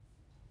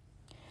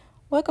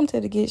Welcome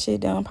to the Get Shit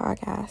Done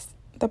podcast,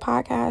 the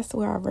podcast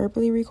where I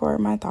verbally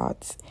record my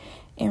thoughts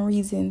and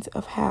reasons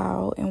of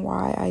how and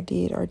why I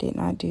did or did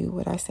not do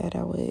what I said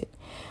I would.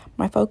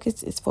 My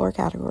focus is 4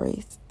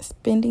 categories: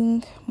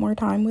 spending more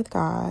time with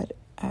God,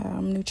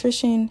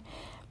 nutrition,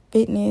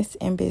 fitness,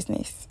 and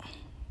business.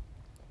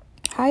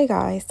 Hi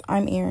guys,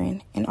 I'm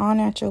Erin, an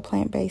all-natural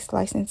plant-based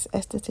licensed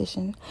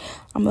esthetician.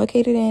 I'm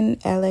located in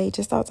LA,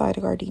 just outside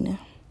of Gardena.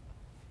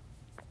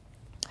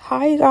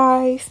 Hi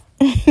guys.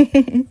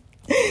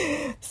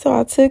 So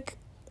I took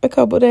a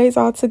couple days.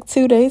 I took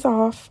 2 days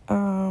off.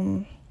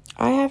 I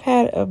have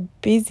had a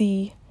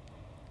busy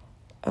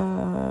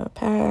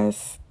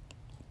past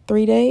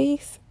 3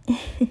 days.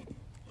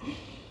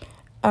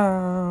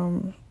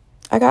 I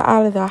got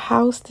out of the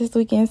house this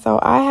weekend, so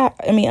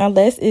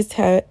unless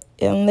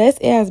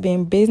it has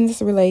been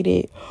business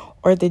related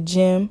or the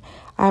gym,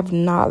 I've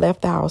not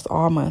left the house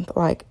all month.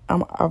 Like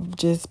I've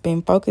just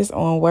been focused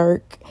on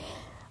work,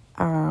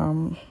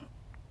 and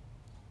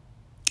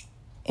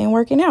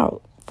working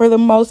out for the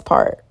most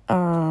part.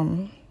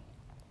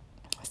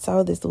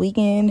 So this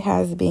weekend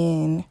has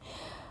been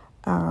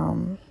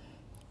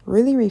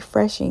really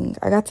refreshing.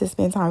 I got to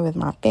spend time with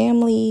my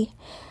family.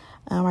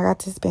 I got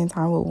to spend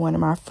time with one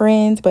of my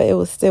friends, but it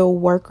was still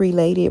work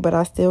related, but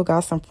I still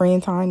got some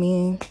friend time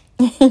in.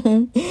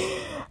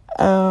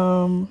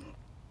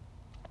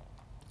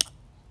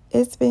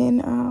 It's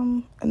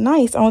been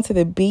nice. I went to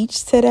the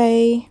beach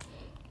today.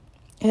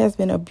 It has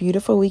been a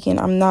beautiful weekend.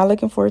 I'm not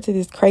looking forward to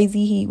this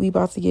crazy heat we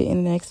about to get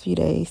in the next few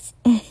days.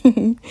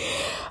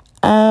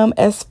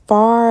 As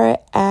far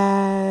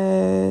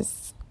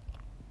as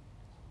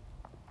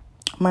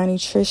my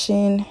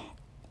nutrition,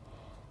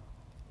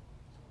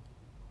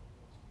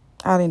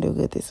 I didn't do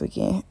good this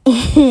weekend.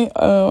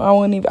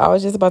 I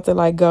was just about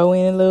to go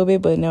in a little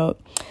bit, but no,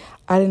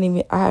 I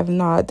have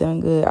not done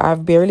good.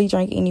 I've barely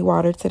drank any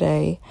water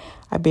today.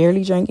 I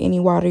barely drank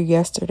any water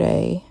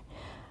yesterday.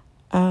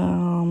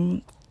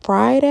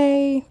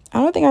 Friday, I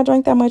don't think I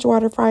drank that much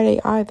water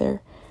Friday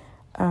either.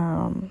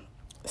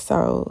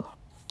 So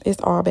it's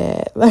all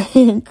bad. But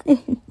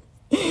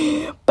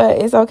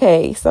it's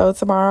okay. So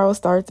tomorrow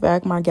starts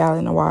back my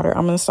gallon of water.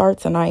 I'm going to start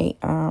tonight,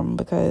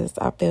 because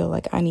I feel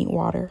like I need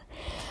water.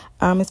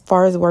 As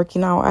far as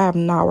working out, I have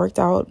not worked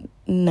out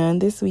none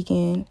this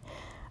weekend.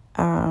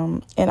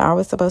 And I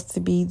was supposed to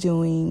be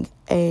doing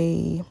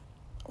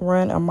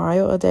run a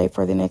mile a day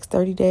for the next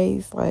 30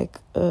 days.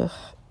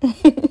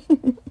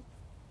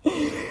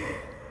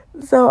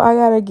 So I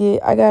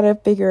gotta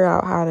figure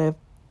out how to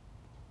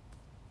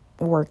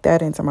work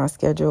that into my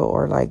schedule,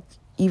 or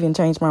even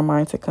change my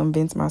mind to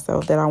convince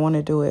myself that I want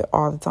to do it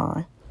all the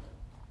time.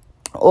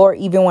 Or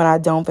even when I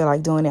don't feel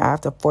like doing it, I have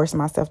to force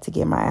myself to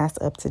get my ass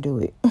up to do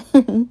it.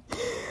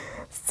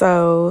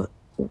 So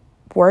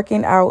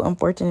working out,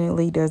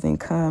 unfortunately, doesn't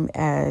come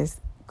as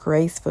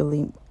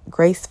gracefully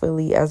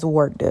as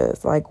work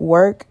does. Like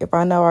work, if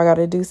I know I got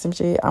to do some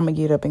shit, I'm going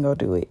to get up and go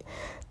do it.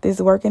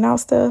 This working out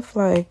stuff,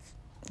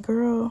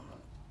 girl,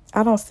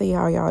 I don't see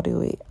how y'all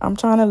do it. I'm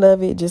trying to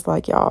love it just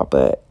like y'all,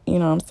 but,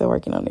 I'm still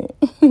working on it.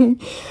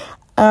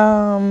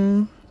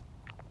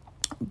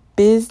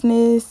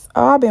 Business.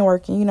 Oh, I've been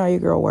working. Your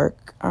girl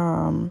work.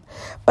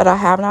 But I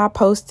have not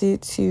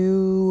posted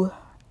to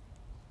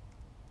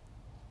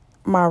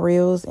my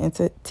reels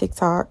into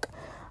TikTok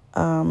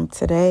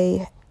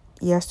today,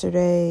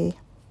 yesterday.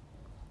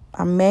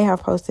 I may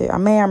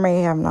or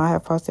may have not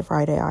have posted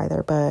Friday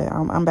either, but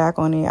I'm back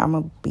on it. I'm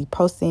gonna be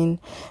posting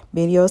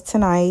videos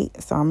tonight,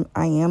 so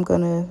I am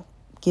gonna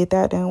get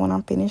that done when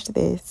I'm finished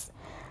this.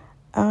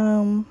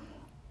 And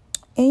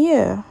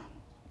yeah.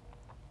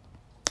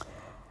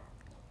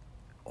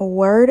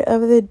 Word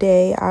of the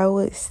day, I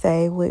would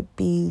say, would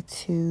be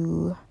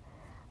to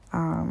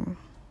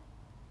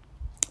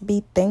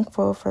be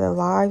thankful for the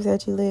lives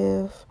that you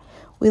live.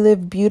 We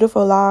live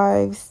beautiful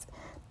lives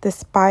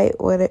despite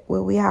what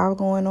we have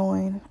going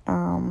on.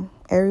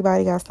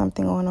 Everybody got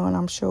something going on,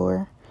 I'm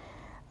sure.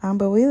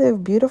 But we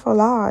live beautiful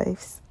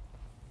lives.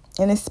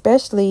 And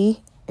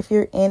especially if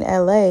you're in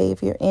LA,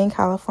 if you're in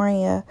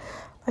California,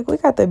 we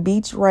got the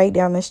beach right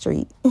down the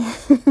street.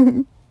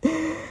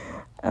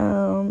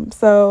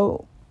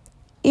 So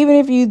even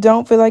if you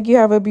don't feel like you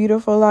have a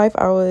beautiful life,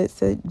 I would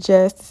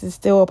suggest, this is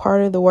still a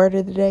part of the word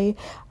of the day,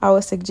 I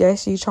would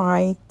suggest you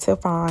trying to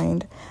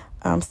find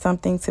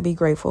something to be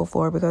grateful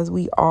for, because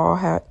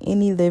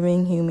any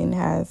living human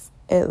has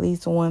at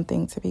least one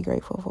thing to be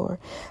grateful for.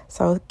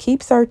 So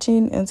keep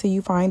searching until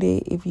you find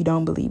it if you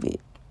don't believe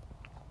it.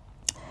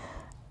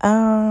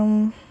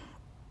 I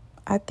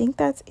think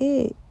that's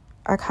it.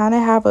 I kind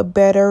of have a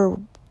better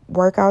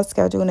workout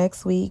schedule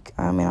next week,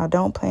 and I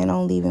don't plan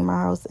on leaving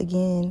my house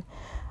again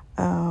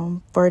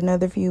for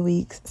another few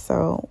weeks,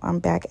 so I'm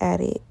back at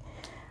it.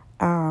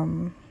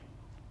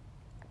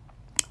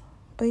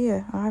 But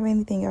yeah, I don't have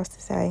anything else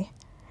to say.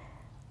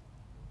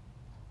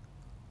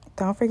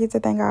 Don't forget to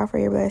thank God for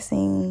your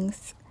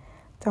blessings.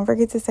 Don't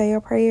forget to say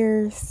your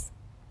prayers.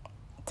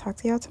 Talk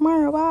to y'all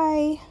tomorrow.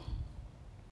 Bye.